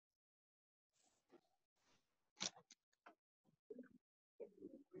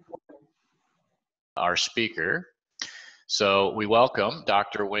our speaker. So we welcome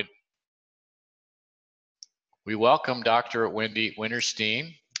Dr. Wendy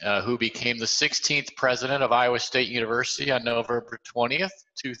Wintersteen, who became the 16th president of Iowa State University on November 20th,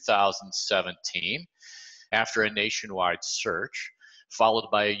 2017, after a nationwide search, followed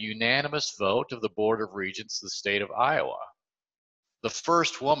by a unanimous vote of the Board of Regents of the state of Iowa. The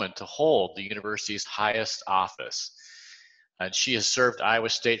first woman to hold the university's highest office. And she has served Iowa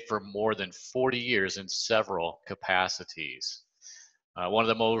State for more than 40 years in several capacities. One of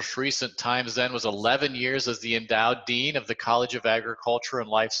the most recent times then was 11 years as the endowed dean of the College of Agriculture and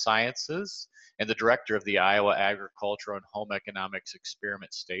Life Sciences and the director of the Iowa Agriculture and Home Economics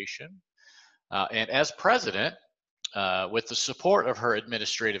Experiment Station. And as president, with the support of her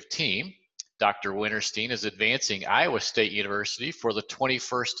administrative team, Dr. Wintersteen is advancing Iowa State University for the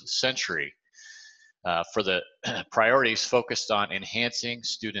 21st century. For the priorities focused on enhancing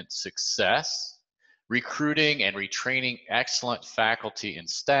student success, recruiting and retraining excellent faculty and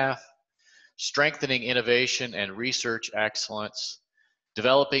staff, strengthening innovation and research excellence,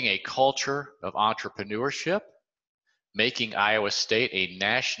 developing a culture of entrepreneurship, making Iowa State a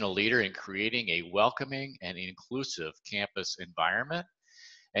national leader in creating a welcoming and inclusive campus environment,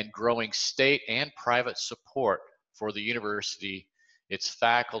 and growing state and private support for the university, its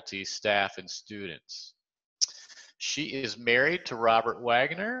faculty, staff, and students. She is married to Robert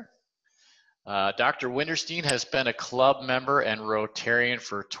Wagner. Dr. Wintersteen has been a club member and Rotarian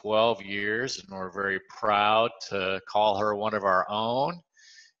for 12 years, and we're very proud to call her one of our own.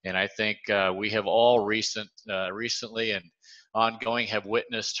 And I think we have all recently and ongoing have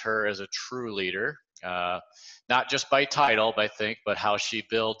witnessed her as a true leader, not just by title, I think, but how she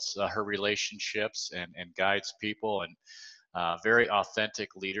builds her relationships and guides people, and very authentic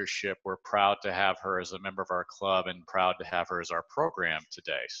leadership. We're proud to have her as a member of our club and proud to have her as our program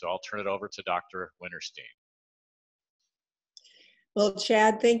today. So I'll turn it over to Dr. Wintersteen. Well,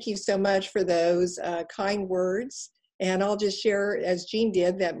 Chad, thank you so much for those kind words. And I'll just share, as Jean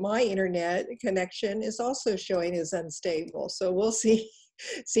did, that my internet connection is also showing as unstable. So we'll see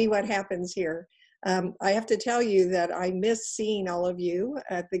what happens here. I have to tell you that I miss seeing all of you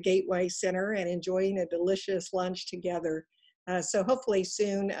at the Gateway Center and enjoying a delicious lunch together. So hopefully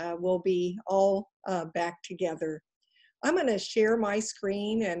soon we'll be all back together. I'm going to share my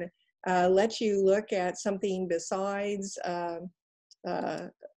screen and let you look at something besides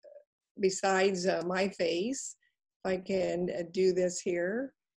my face. If I can do this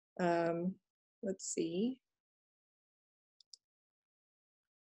here. Let's see.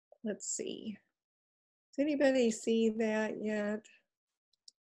 Does anybody see that yet?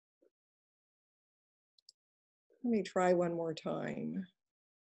 Let me try one more time.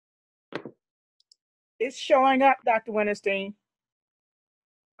 It's showing up, Dr. Wintersteen.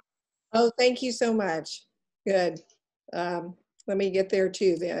 Oh, thank you so much. Good. Let me get there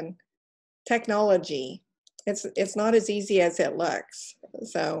too then. Technology. It's not as easy as it looks.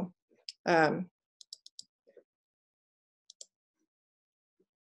 So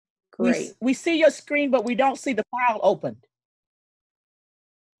great. We see your screen, but we don't see the file opened.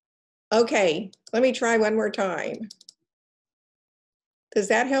 Okay, let me try one more time. Does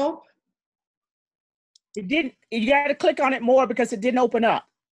that help? It didn't. You got to click on it more because it didn't open up.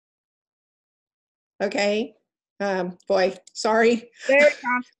 Okay. Boy, sorry. There it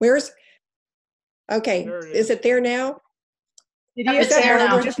comes. Where's? Okay. Is it there now? It is there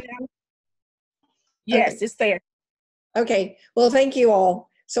now. Just now. Yes, okay. It's there. Okay. Well, thank you all.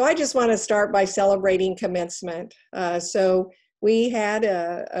 So I just want to start by celebrating commencement. So we had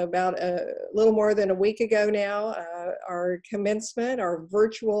about a little more than a week ago now, our commencement, our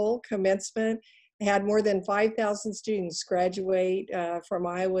virtual commencement, had more than 5,000 students graduate from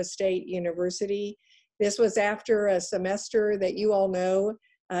Iowa State University. This was after a semester that you all know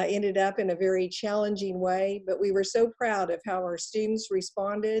ended up in a very challenging way, but we were so proud of how our students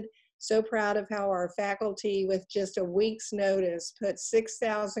responded, so proud of how our faculty, with just a week's notice, put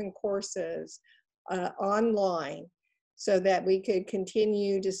 6,000 courses online so that we could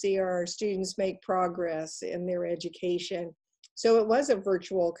continue to see our students make progress in their education. So it was a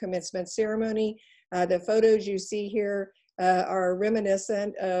virtual commencement ceremony. The photos you see here are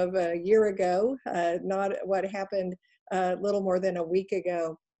reminiscent of a year ago, not what happened a little more than a week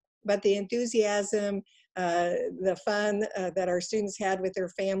ago. But the enthusiasm, the fun that our students had with their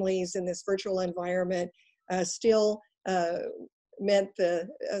families in this virtual environment still meant the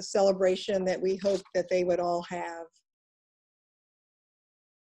celebration that we hoped that they would all have.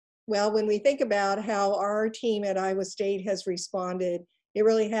 Well, when we think about how our team at Iowa State has responded, it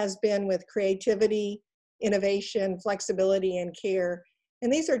really has been with creativity, innovation, flexibility, and care.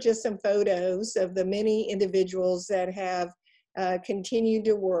 And these are just some photos of the many individuals that have continued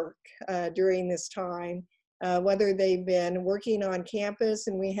to work during this time, whether they've been working on campus,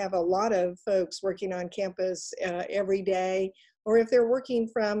 and we have a lot of folks working on campus every day, or if they're working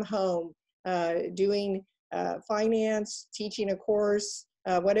from home, doing finance, teaching a course,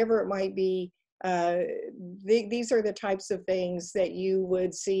 whatever it might be. These are the types of things that you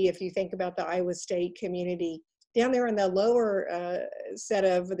would see if you think about the Iowa State community. Down there in the lower set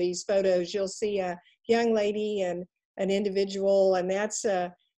of these photos, you'll see a young lady and an individual, and this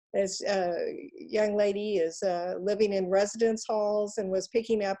young lady is living in residence halls and was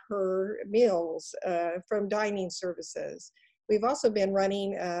picking up her meals from dining services. We've also been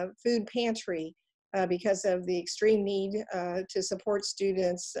running a food pantry because of the extreme need to support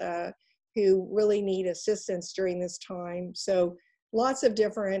students who really need assistance during this time. So lots of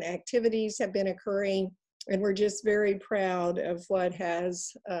different activities have been occurring, and we're just very proud of what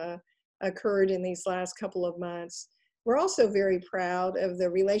has occurred in these last couple of months. We're also very proud of the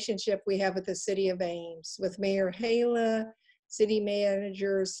relationship we have with the City of Ames, with Mayor Hala, City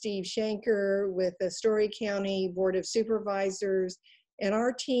Manager Steve Shanker, with the Story County Board of Supervisors, and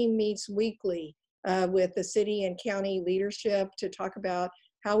our team meets weekly with the city and county leadership to talk about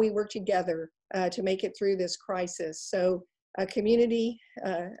how we work together to make it through this crisis. So a community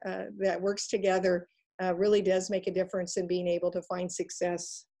that works together really does make a difference in being able to find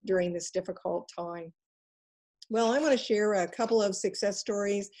success during this difficult time. Well, I want to share a couple of success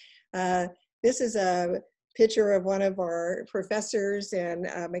stories. This is a picture of one of our professors in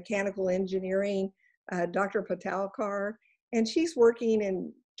mechanical engineering, Dr. Patalkar, and she's working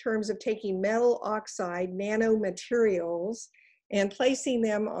in terms of taking metal oxide nanomaterials and placing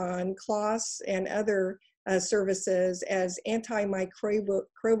them on cloths and other services as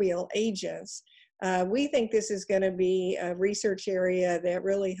antimicrobial agents. We think this is going to be a research area that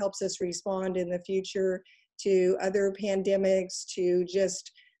really helps us respond in the future to other pandemics, to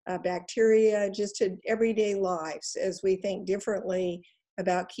just bacteria, just to everyday lives as we think differently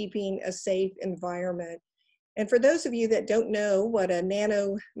about keeping a safe environment. And for those of you that don't know what a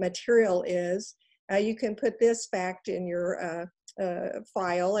nanomaterial is, you can put this fact in your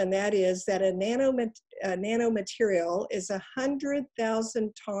file, and that is that a nanomaterial is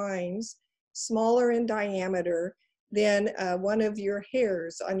 100,000 times smaller in diameter than one of your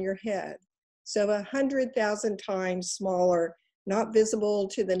hairs on your head. So 100,000 times smaller, not visible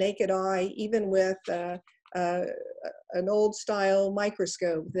to the naked eye, even with an old style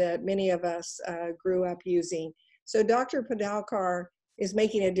microscope that many of us grew up using. So Dr. Padalkar is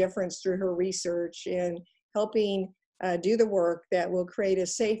making a difference through her research in helping do the work that will create a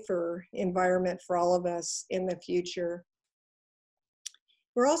safer environment for all of us in the future.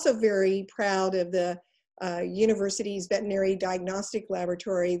 We're also very proud of the university's veterinary diagnostic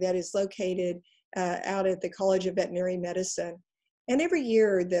laboratory that is located out at the College of Veterinary Medicine. And every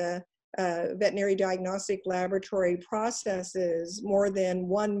year, the veterinary diagnostic laboratory processes more than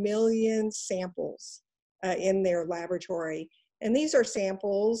 1 million samples in their laboratory. And these are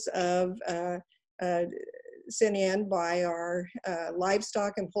samples of sent in by our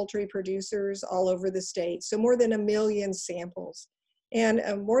livestock and poultry producers all over the state. So more than 1 million samples. And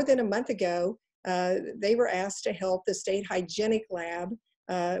more than a month ago, they were asked to help the state hygienic lab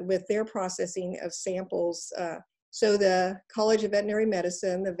with their processing of samples. So the College of Veterinary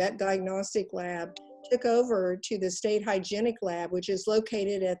Medicine, the Vet Diagnostic Lab, took over to the state hygienic lab, which is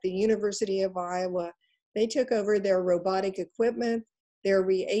located at the University of Iowa. They took over their robotic equipment, their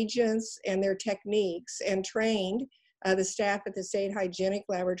reagents, and their techniques, and trained the staff at the state hygienic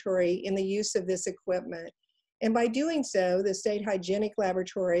laboratory in the use of this equipment. And by doing so, the state hygienic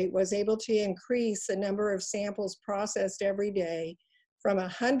laboratory was able to increase the number of samples processed every day from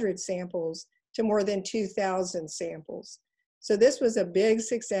 100 samples to more than 2,000 samples. So this was a big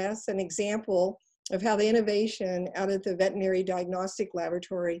success, an example of how the innovation out at the veterinary diagnostic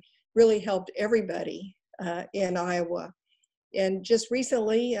laboratory really helped everybody in Iowa. And just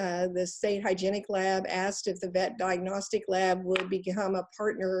recently, the state hygienic lab asked if the vet diagnostic lab would become a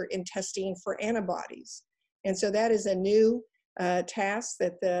partner in testing for antibodies. And so that is a new task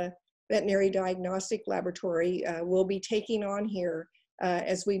that the veterinary diagnostic laboratory will be taking on here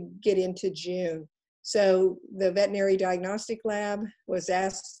as we get into June. So the veterinary diagnostic lab was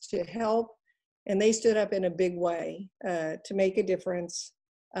asked to help, and they stood up in a big way to make a difference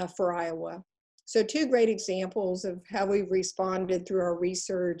for Iowa. So two great examples of how we've responded through our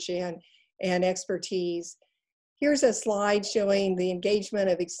research and expertise. Here's a slide showing the engagement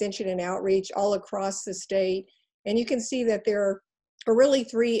of extension and outreach all across the state. And you can see that there are really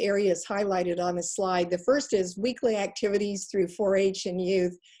three areas highlighted on the slide. The first is weekly activities through 4-H and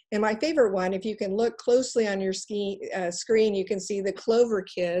youth. And my favorite one, if you can look closely on your screen, you can see the Clover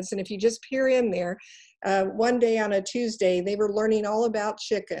Kids. And if you just peer in there, one day on a Tuesday, they were learning all about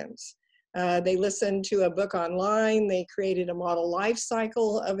chickens. They listened to a book online, they created a model life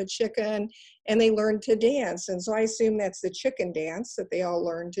cycle of a chicken, and they learned to dance. And so I assume that's the chicken dance that they all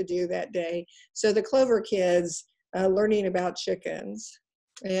learned to do that day. So the Clover Kids learning about chickens.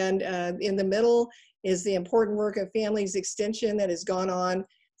 And in the middle is the important work of Families Extension that has gone on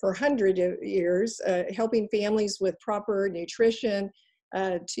for hundreds of years, helping families with proper nutrition,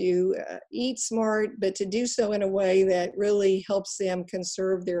 to eat smart, but to do so in a way that really helps them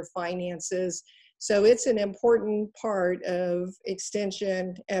conserve their finances. So it's an important part of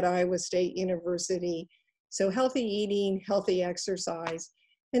extension at Iowa State University. So healthy eating, healthy exercise.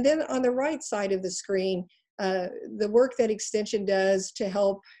 And then on the right side of the screen, the work that extension does to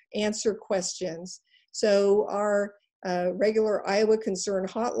help answer questions. So our regular Iowa Concern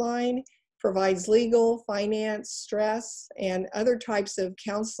hotline provides legal, finance, stress, and other types of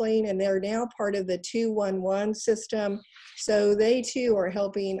counseling, and they're now part of the 211 system. So they too are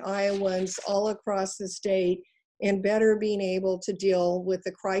helping Iowans all across the state in better being able to deal with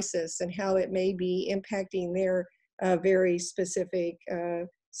the crisis and how it may be impacting their very specific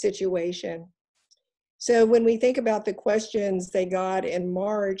situation. So when we think about the questions they got in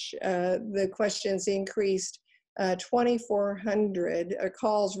March, the questions increased 2,400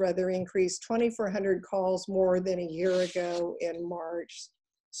 calls, rather increased 2,400 calls more than a year ago in March.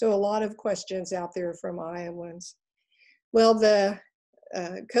 So a lot of questions out there from Iowans. Well, the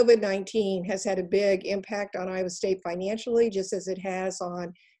COVID-19 has had a big impact on Iowa State financially, just as it has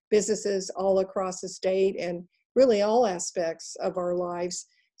on businesses all across the state and really all aspects of our lives.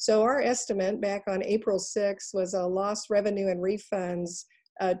 So our estimate back on April 6th was a lost revenue and refunds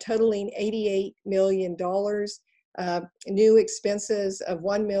totaling $88 million, new expenses of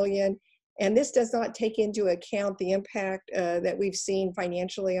 $1 million. And this does not take into account the impact that we've seen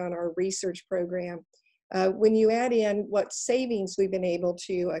financially on our research program. When you add in what savings we've been able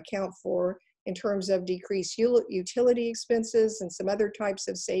to account for in terms of decreased utility expenses and some other types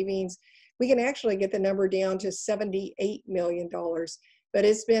of savings, we can actually get the number down to $78 million. But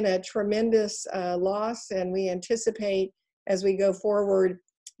it's been a tremendous loss, and we anticipate as we go forward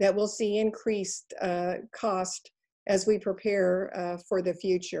that we'll see increased cost as we prepare for the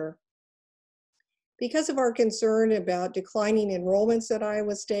future. Because of our concern about declining enrollments at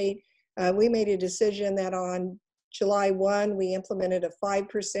Iowa State, we made a decision that on July 1, we implemented a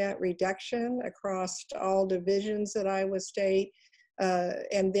 5% reduction across all divisions at Iowa State.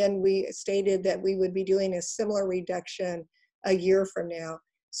 And then we stated that we would be doing a similar reduction a year from now.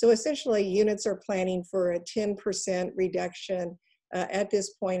 So essentially, units are planning for a 10% reduction at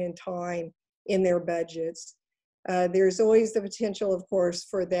this point in time in their budgets. There's always the potential, of course,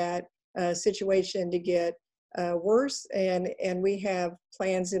 for that situation to get worse, and we have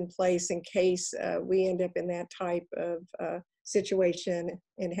plans in place in case we end up in that type of situation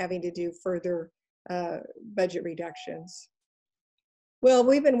and having to do further budget reductions. Well,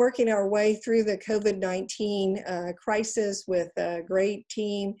 we've been working our way through the COVID-19 crisis with a great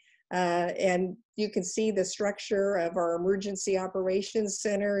team, and you can see the structure of our Emergency Operations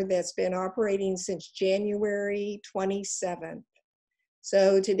Center that's been operating since January 27th.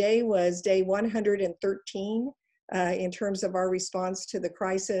 So today was day 113 in terms of our response to the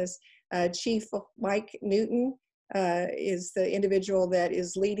crisis. Chief Mike Newton is the individual that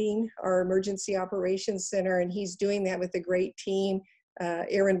is leading our Emergency Operations Center, and he's doing that with a great team.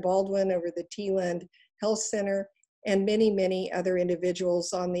 Aaron Baldwin over the Teeland Health Center, and many, many other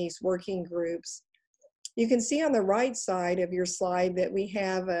individuals on these working groups. You can see on the right side of your slide that we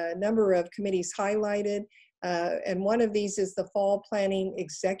have a number of committees highlighted, and one of these is the Fall Planning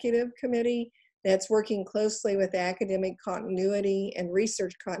Executive Committee that's working closely with academic continuity and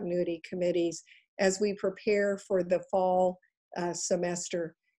research continuity committees as we prepare for the fall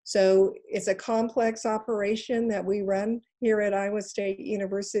semester. So it's a complex operation that we run here at Iowa State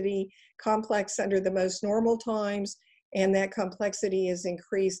University, complex under the most normal times, and that complexity is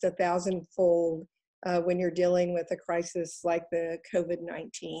increased 1,000-fold when you're dealing with a crisis like the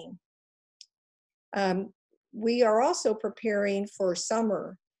COVID-19. We are also preparing for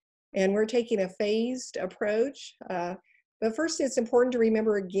summer, and we're taking a phased approach. But first, it's important to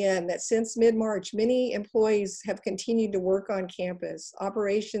remember again that since mid-March, many employees have continued to work on campus.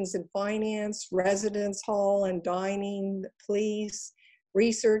 Operations and finance, residence hall and dining, police,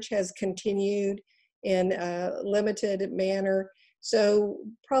 research has continued in a limited manner. So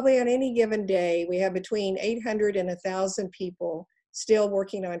probably on any given day, we have between 800 and 1,000 people still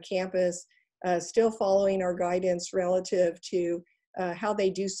working on campus, still following our guidance relative to how they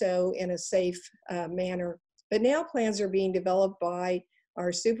do so in a safe manner. But now plans are being developed by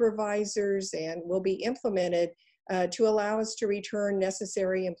our supervisors and will be implemented to allow us to return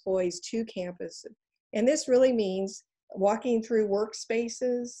necessary employees to campus. And this really means walking through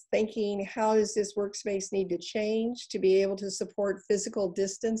workspaces, thinking how does this workspace need to change to be able to support physical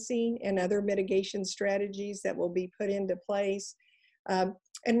distancing and other mitigation strategies that will be put into place, and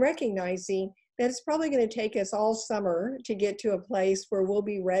recognizing that it's probably going to take us all summer to get to a place where we'll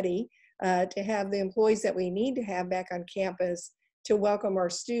be ready to have the employees that we need to have back on campus to welcome our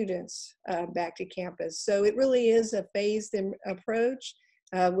students back to campus. So it really is a phased approach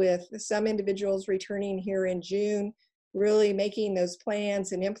with some individuals returning here in June, really making those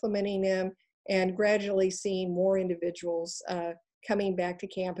plans and implementing them, and gradually seeing more individuals coming back to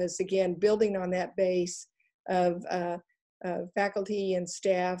campus, again, building on that base of faculty and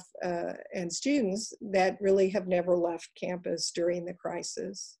staff and students that really have never left campus during the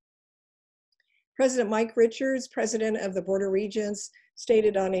crisis. President Mike Richards, president of the Board of Regents,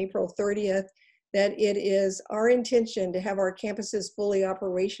 stated on April 30th that it is our intention to have our campuses fully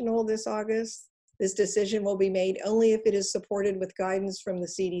operational this August. This decision will be made only if it is supported with guidance from the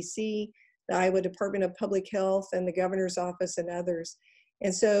CDC, the Iowa Department of Public Health, and the Governor's Office and others.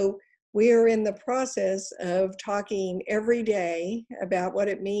 And so we are in the process of talking every day about what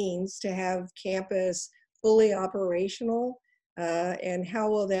it means to have campus fully operational and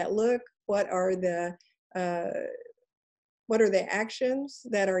how will that look. What are the actions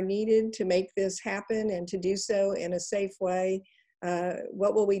that are needed to make this happen and to do so in a safe way?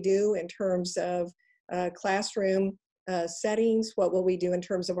 What will we do in terms of classroom settings? What will we do in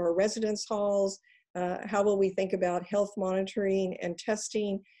terms of our residence halls? How will we think about health monitoring and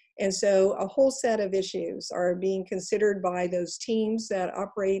testing? And so a whole set of issues are being considered by those teams that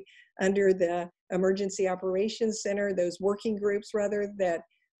operate under the Emergency Operations Center, those working groups rather, that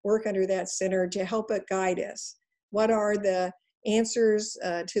work under that center to help it guide us. What are the answers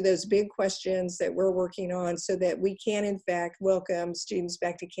to those big questions that we're working on so that we can in fact welcome students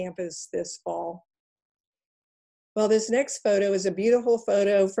back to campus this fall? Well, this next photo is a beautiful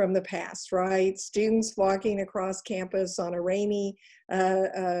photo from the past, right? Students walking across campus on a rainy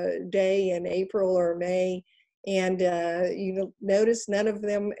day in April or May. And you notice none of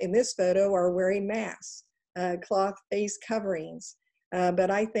them in this photo are wearing masks, cloth face coverings.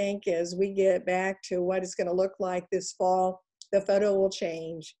 But I think as we get back to what it's going to look like this fall, the photo will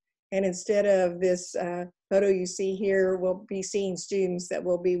change. And instead of this photo you see here, we'll be seeing students that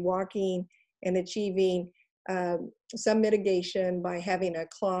will be walking and achieving some mitigation by having a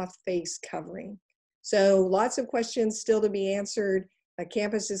cloth face covering. So lots of questions still to be answered.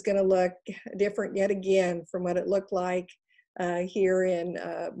 Campus is going to look different yet again from what it looked like here in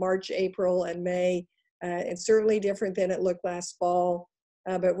March, April, and May. It's certainly different than it looked last fall,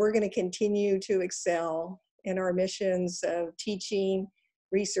 but we're going to continue to excel in our missions of teaching,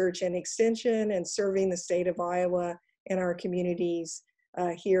 research, and extension, and serving the state of Iowa and our communities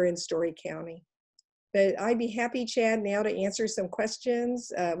here in Story County. But I'd be happy, Chad, now to answer some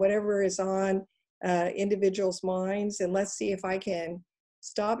questions, whatever is on individuals' minds, and let's see if I can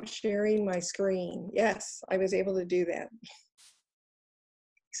stop sharing my screen. Yes, I was able to do that.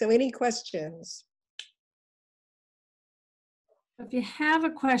 So any questions? If you have a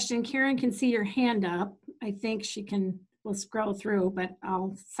question, Karen can see your hand up. I think we'll scroll through, but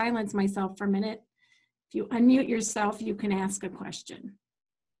I'll silence myself for a minute. If you unmute yourself, you can ask a question.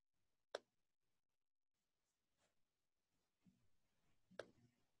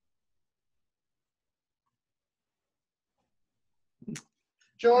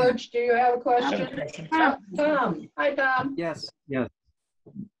 George, do you have a question? Tom. Hi, Tom. Yes.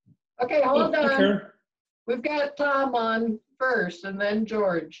 Okay, hold on. Karen. We've got Tom on first and then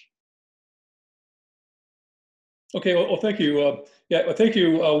George. Okay, well, thank you. Thank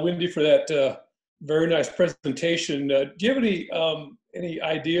you, Wendy, for that very nice presentation. Do you have any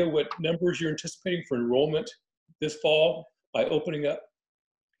idea what numbers you're anticipating for enrollment this fall by opening up?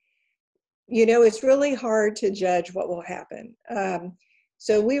 You know, it's really hard to judge what will happen.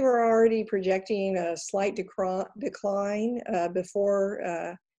 So we were already projecting a slight decline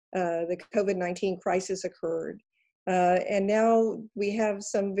before the COVID-19 crisis occurred. And now we have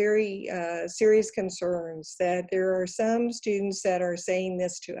some very serious concerns that there are some students that are saying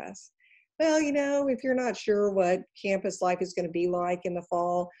this to us. Well, you know, if you're not sure what campus life is going to be like in the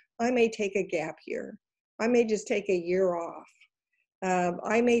fall, I may take a gap year. I may just take a year off.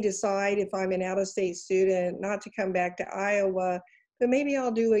 I may decide if I'm an out-of-state student not to come back to Iowa, but maybe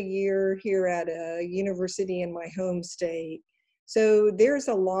I'll do a year here at a university in my home state. So there's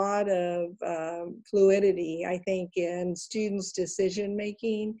a lot of fluidity, I think, in students' decision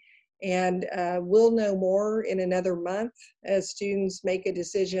making. And we'll know more in another month as students make a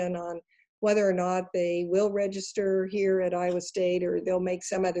decision on whether or not they will register here at Iowa State, or they'll make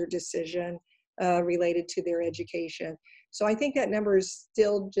some other decision related to their education. So I think that number is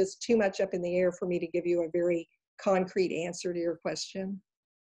still just too much up in the air for me to give you a very concrete answer to your question.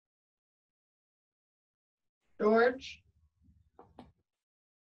 George?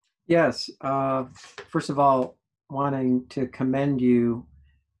 Yes. First of all, wanting to commend you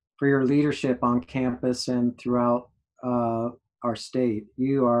for your leadership on campus and throughout our state.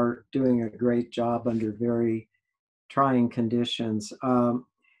 You are doing a great job under very trying conditions. The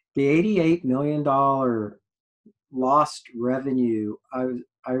 $88 million lost revenue,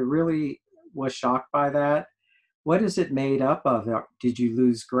 I really was shocked by that. What is it made up of? Did you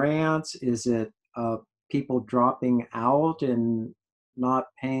lose grants? Is it people dropping out and not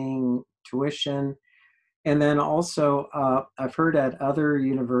paying tuition? And then also, I've heard at other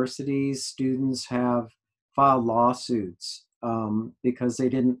universities, students have filed lawsuits because they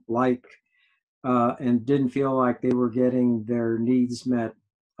didn't like and didn't feel like they were getting their needs met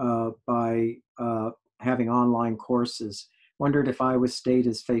by having online courses. Wondered if Iowa State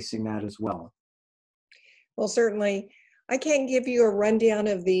is facing that as well. Well, certainly. I can't give you a rundown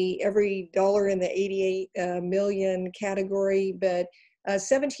of every dollar in the 88 million category, but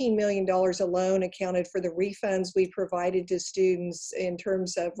 $17 million alone accounted for the refunds we provided to students in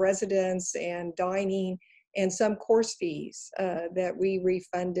terms of residence and dining and some course fees that we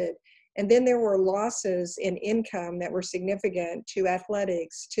refunded. And then there were losses in income that were significant to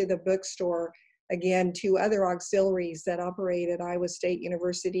athletics, to the bookstore, again, to other auxiliaries that operate at Iowa State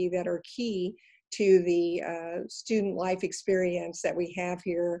University that are key to the student life experience that we have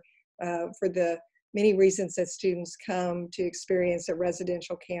here for the many reasons that students come to experience a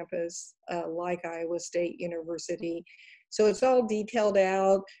residential campus like Iowa State University. So it's all detailed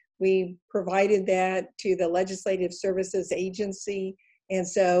out. We provided that to the Legislative Services Agency, and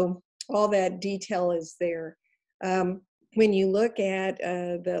so all that detail is there. When you look at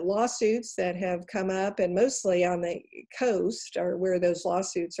the lawsuits that have come up, and mostly on the coast are where those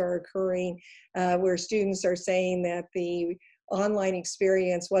lawsuits are occurring, where students are saying that the online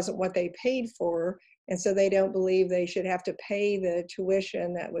experience wasn't what they paid for, and so they don't believe they should have to pay the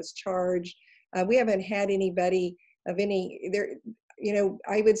tuition that was charged. We haven't had anybody of any,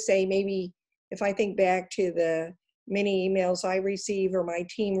 I would say maybe if I think back to the many emails I receive or my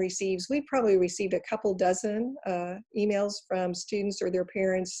team receives, we probably received a couple dozen emails from students or their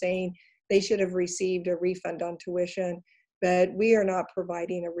parents saying they should have received a refund on tuition. But we are not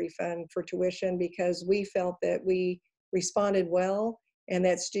providing a refund for tuition because we felt that we responded well and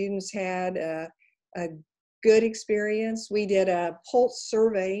that students had a good experience. We did a pulse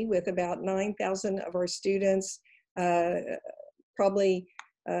survey with about 9,000 of our students probably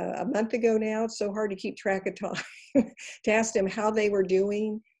a month ago now. It's so hard to keep track of time to ask them how they were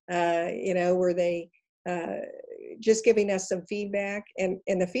doing. Were they just giving us some feedback? And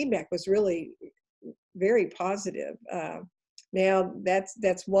the feedback was really very positive. Now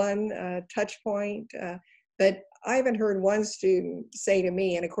that's one touch point, but I haven't heard one student say to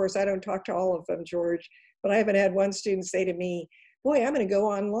me, and of course I don't talk to all of them, George, but I haven't had one student say to me, boy, I'm going to go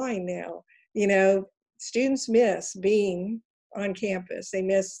online now. Students miss being on campus. They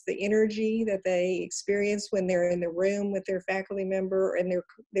miss the energy that they experience when they're in the room with their faculty member and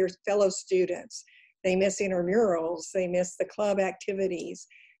their fellow students. They miss intramurals. They miss the club activities.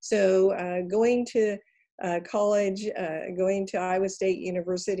 So going to college, going to Iowa State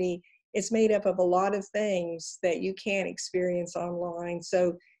University, it's made up of a lot of things that you can't experience online.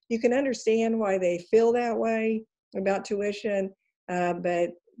 So you can understand why they feel that way about tuition, but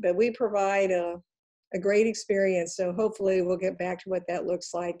we provide a great experience. So hopefully we'll get back to what that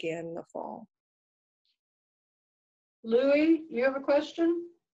looks like in the fall. Louis, you have a question?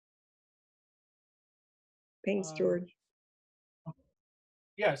 Thanks, George.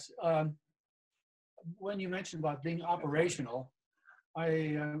 Yes. When you mentioned about being operational,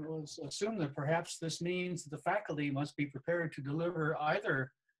 I assume that perhaps this means the faculty must be prepared to deliver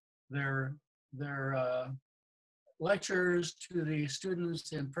either their lectures to the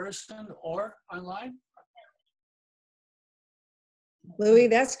students in person or online? Louis,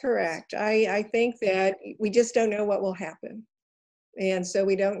 that's correct. I think that we just don't know what will happen. And so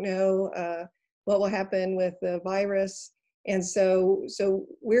we don't know what will happen with the virus. And so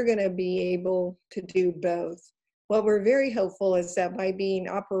we're going to be able to do both. What we're very hopeful is that by being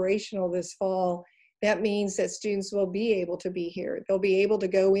operational this fall, that means that students will be able to be here. They'll be able to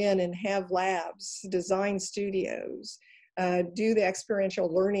go in and have labs, design studios, do the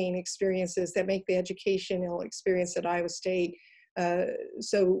experiential learning experiences that make the educational experience at Iowa State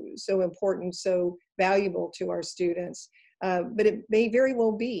so important, so valuable to our students. But it may very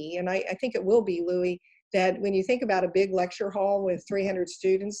well be, and I think it will be, Louis, that when you think about a big lecture hall with 300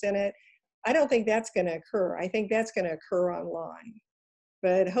 students in it, I don't think that's going to occur. I think that's going to occur online.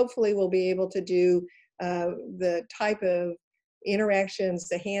 But hopefully we'll be able to do the type of interactions,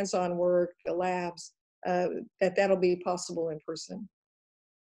 the hands-on work, the labs, that'll be possible in person.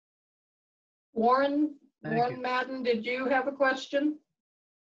 Warren Thank you. Madden, did you have a question?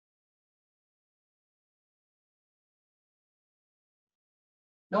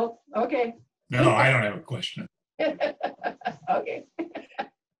 Nope, okay. No, I don't have a question. Okay.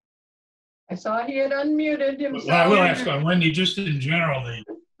 I saw he had unmuted himself. Well, I will ask on Wendy, just in general,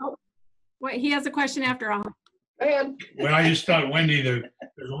 Wait, he has a question after all. Go ahead. well, I just thought, Wendy, there's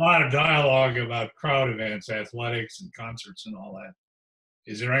a lot of dialogue about crowd events, athletics and concerts and all that.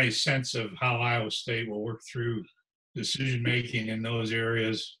 Is there any sense of how Iowa State will work through decision-making in those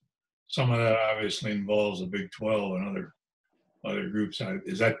areas? Some of that obviously involves the Big 12 and other groups.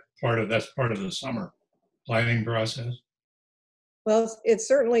 Is that that's part of the summer planning process? Well, it's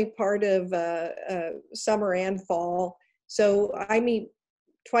certainly part of summer and fall. So I meet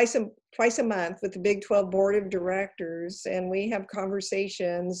twice a month with the Big 12 Board of Directors, and we have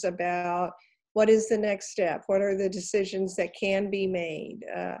conversations about what is the next step? What are the decisions that can be made?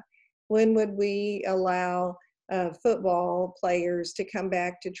 When would we allow football players to come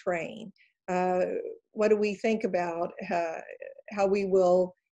back to train? What do we think about how we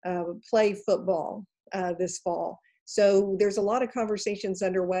will play football this fall? So there's a lot of conversations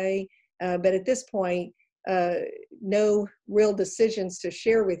underway, but at this point, no real decisions to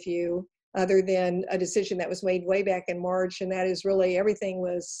share with you other than a decision that was made way back in March, and that is really everything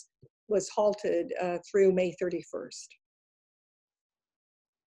was halted through May 31st.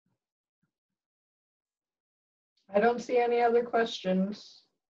 I don't see any other questions.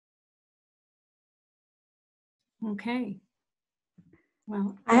 Okay.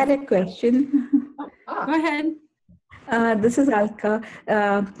 Well, I had a question. go ahead. This is Alka.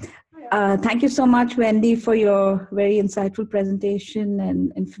 Thank you so much, Wendy, for your very insightful presentation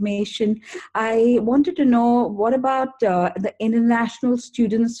and information. I wanted to know, what about the international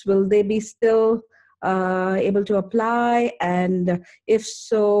students? Will they be still able to apply? And if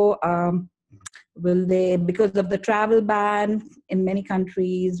so, will they, because of the travel ban in many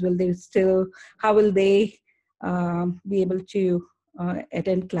countries, how will they be able to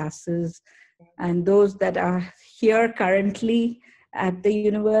attend classes? And those that are here currently at the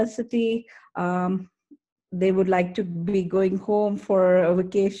university, they would like to be going home for a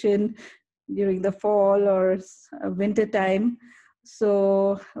vacation during the fall or winter time.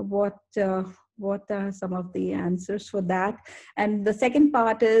 So what are some of the answers for that? And the second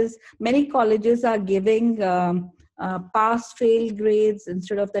part is, many colleges are giving pass-fail grades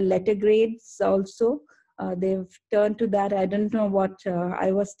instead of the letter grades also. They've turned to that. I don't know what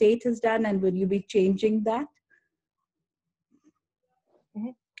Iowa State has done, and will you be changing that?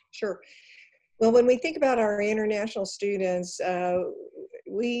 Sure. Well, when we think about our international students,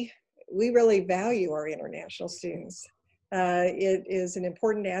 we really value our international students. It is an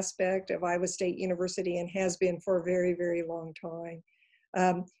important aspect of Iowa State University and has been for a very, very long time.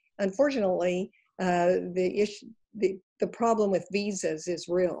 Unfortunately, the problem with visas is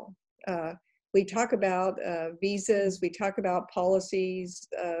real. We talk about visas, we talk about policies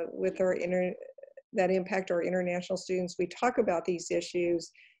with that impact our international students. We talk about these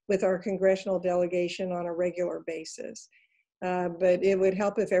issues with our congressional delegation on a regular basis. But it would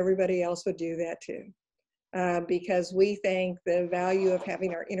help if everybody else would do that too. Because we think the value of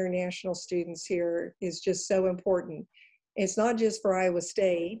having our international students here is just so important. It's not just for Iowa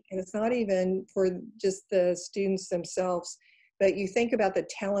State, and it's not even for just the students themselves, but you think about the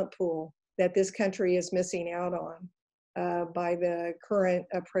talent pool that this country is missing out on by the current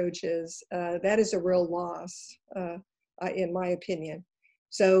approaches. That is a real loss, in my opinion.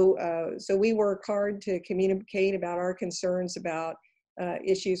 So we work hard to communicate about our concerns about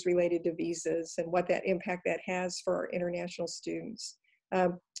issues related to visas and what that impact that has for our international students.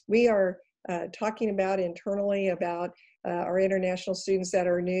 We are talking about internally about our international students that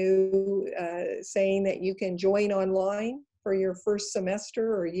are new, saying that you can join online for your first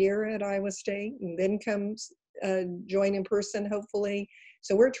semester or year at Iowa State and then come join in person, hopefully.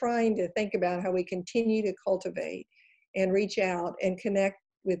 So we're trying to think about how we continue to cultivate and reach out and connect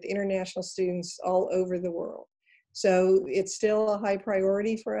with international students all over the world. So it's still a high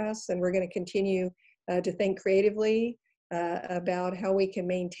priority for us, and we're going to continue to think creatively about how we can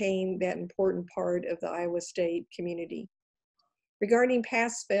maintain that important part of the Iowa State community. regarding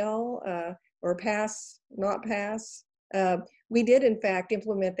pass fail or pass not pass, we did in fact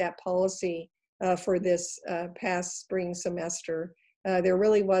implement that policy for this past spring semester. There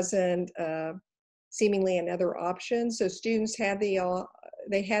really wasn't seemingly another option, so students had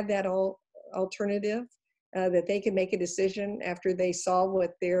that alternative that they could make a decision after they saw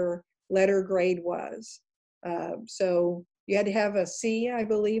what their letter grade was. So you had to have a C, I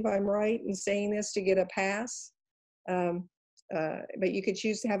believe I'm right in saying this, to get a pass. But you could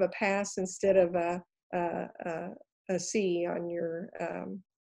choose to have a pass instead of a C on your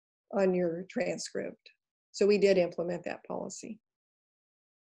transcript. So we did implement that policy.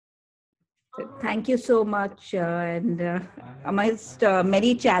 Thank you so much. And amidst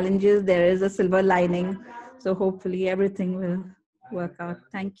many challenges, there is a silver lining. So hopefully everything will work out.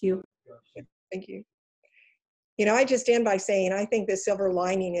 Thank you. Thank you. You know, I just end by saying I think the silver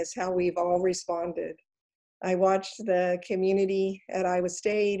lining is how we've all responded. I watched the community at Iowa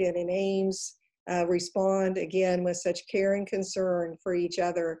State and in Ames respond again with such care and concern for each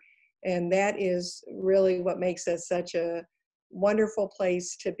other. And that is really what makes us such a wonderful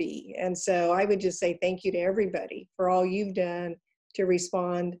place to be. And so I would just say thank you to everybody for all you've done to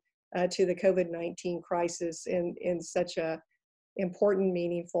respond to the COVID-19 crisis in such a important,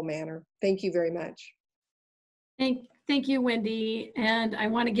 meaningful manner. Thank you very much. Thank you, Wendy. And I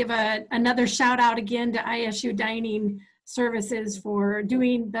want to give another shout out again to ISU Dining Services for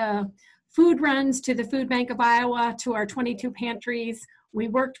doing the food runs to the Food Bank of Iowa, to our 22 pantries. We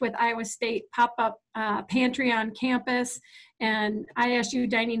worked with Iowa State pop-up pantry on campus, and ISU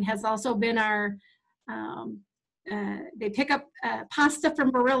Dining has also been our, they pick up pasta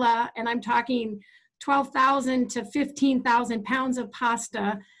from Barilla, and I'm talking 12,000 to 15,000 pounds of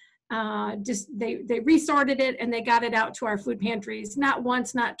pasta. They resorted it and they got it out to our food pantries, not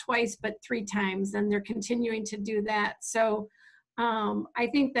once, not twice, but 3 times, and they're continuing to do that. So I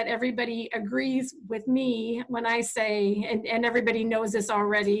think that everybody agrees with me when I say, and everybody knows this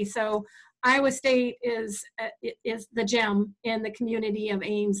already, so Iowa State is the gem in the community of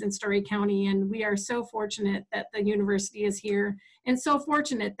Ames and Story County, and we are so fortunate that the university is here, and so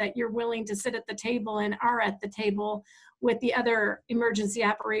fortunate that you're willing to sit at the table and are at the table with the other emergency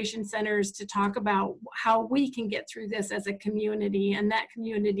operation centers to talk about how we can get through this as a community, and that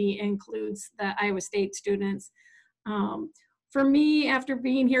community includes the Iowa State students. For me, after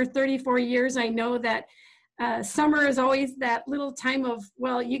being here 34 years, I know that summer is always that little time of,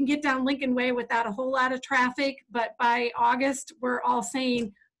 well, you can get down Lincoln Way without a whole lot of traffic, but by August, we're all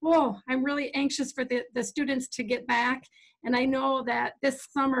saying, whoa, I'm really anxious for the students to get back. And I know that this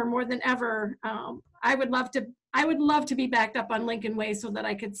summer, more than ever, I would love to be backed up on Lincoln Way so that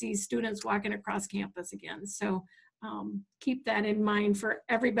I could see students walking across campus again. So keep that in mind for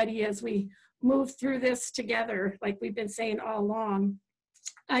everybody as we move through this together, like we've been saying all along.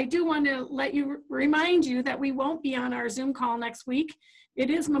 I do want to remind you that we won't be on our Zoom call next week.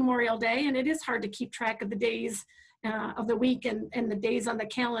 It is Memorial Day, and it is hard to keep track of the days of the week and the days on the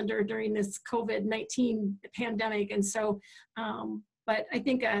calendar during this COVID-19 pandemic. And so, but I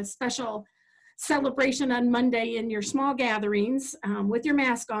think a special celebration on Monday in your small gatherings with your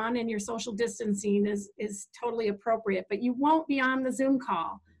mask on and your social distancing is totally appropriate, but you won't be on the Zoom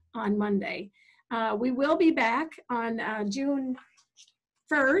call on Monday. We will be back on June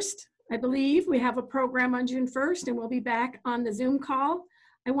 1st, I believe. We have a program on June 1st, and we'll be back on the Zoom call.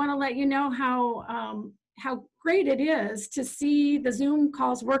 I want to let you know how great it is to see the Zoom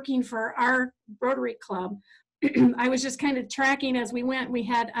calls working for our Rotary Club. I was just kind of tracking as we went. We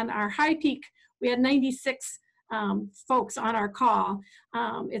had on our high peak, we had 96 folks on our call.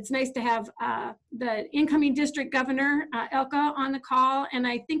 It's nice to have the incoming district governor, Elka, on the call, and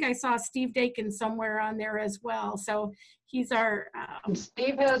I think I saw Steve Dakin somewhere on there as well. So he's our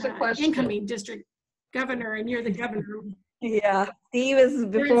Steve has a question. Incoming district governor, and you're the governor. Yeah, Steve is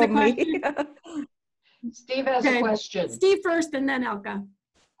before me. Steve has a question. Steve first, and then Elka.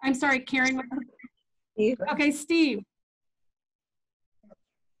 I'm sorry, Karen. Okay, Steve.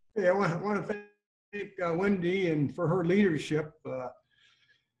 Yeah, I want to thank Wendy and for her leadership.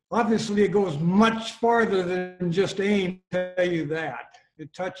 Obviously, it goes much farther than just Ames, to tell you that.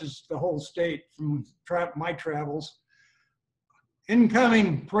 It touches the whole state from my travels.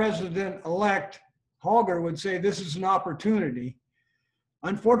 Incoming President-elect Holger would say this is an opportunity.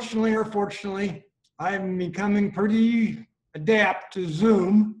 Unfortunately or fortunately, I'm becoming pretty adept to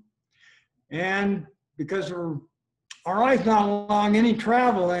Zoom, and because our eyes not allowing any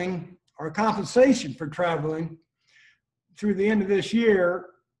traveling or compensation for traveling through the end of this year,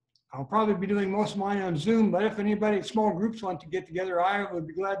 I'll probably be doing most of mine on Zoom, but if anybody at small groups want to get together, I would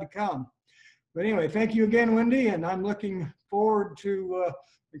be glad to come. But anyway, thank you again, Wendy, and I'm looking forward to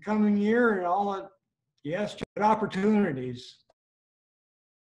the coming year and all that. Yes, opportunities.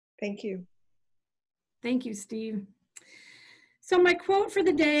 Thank you. Thank you, Steve. So my quote for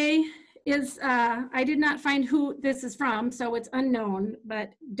the day is, I did not find who this is from, so it's unknown,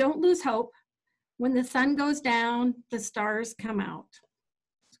 but don't lose hope. When the sun goes down, the stars come out.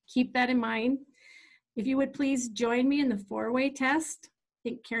 Keep that in mind. If you would please join me in the 4-way test. I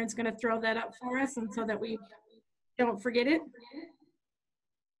think Karen's going to throw that up for us, and so that we don't forget it.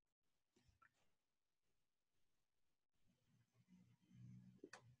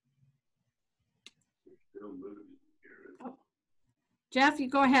 Oh. Jeff, you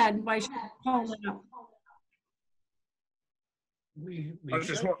go ahead. Why should I pull it up? We I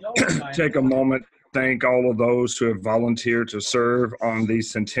just should want know to by take a now. moment to thank all of those who have volunteered to serve on the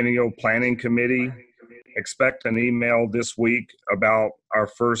Centennial Planning Committee. Expect an email this week about our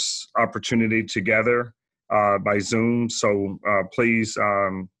first opportunity together by Zoom. So please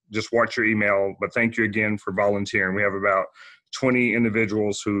just watch your email. But thank you again for volunteering. We have about 20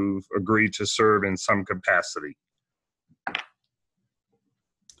 individuals who've agreed to serve in some capacity.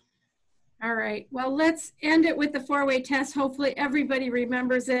 All right, well, let's end it with the 4-way test. Hopefully everybody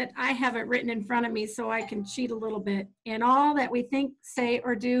remembers it. I have it written in front of me so I can cheat a little bit. In all that we think, say,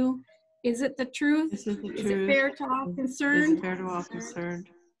 or do, is it the truth? Is it the Is truth? it fair to all Is concerned? it fair to all concerned?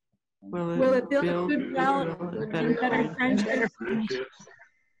 Will it build goodwill and better friendships?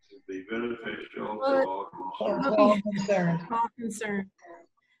 Be beneficial Will it To all concerned. all concerned?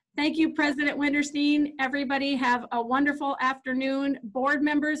 Thank you, President Wintersteen. Everybody have a wonderful afternoon. Board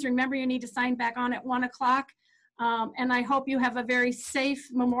members, remember you need to sign back on at 1 o'clock. And I hope you have a very safe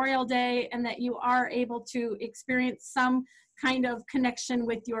Memorial Day and that you are able to experience some kind of connection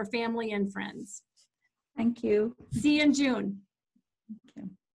with your family and friends. Thank you. See you in June. Thank you.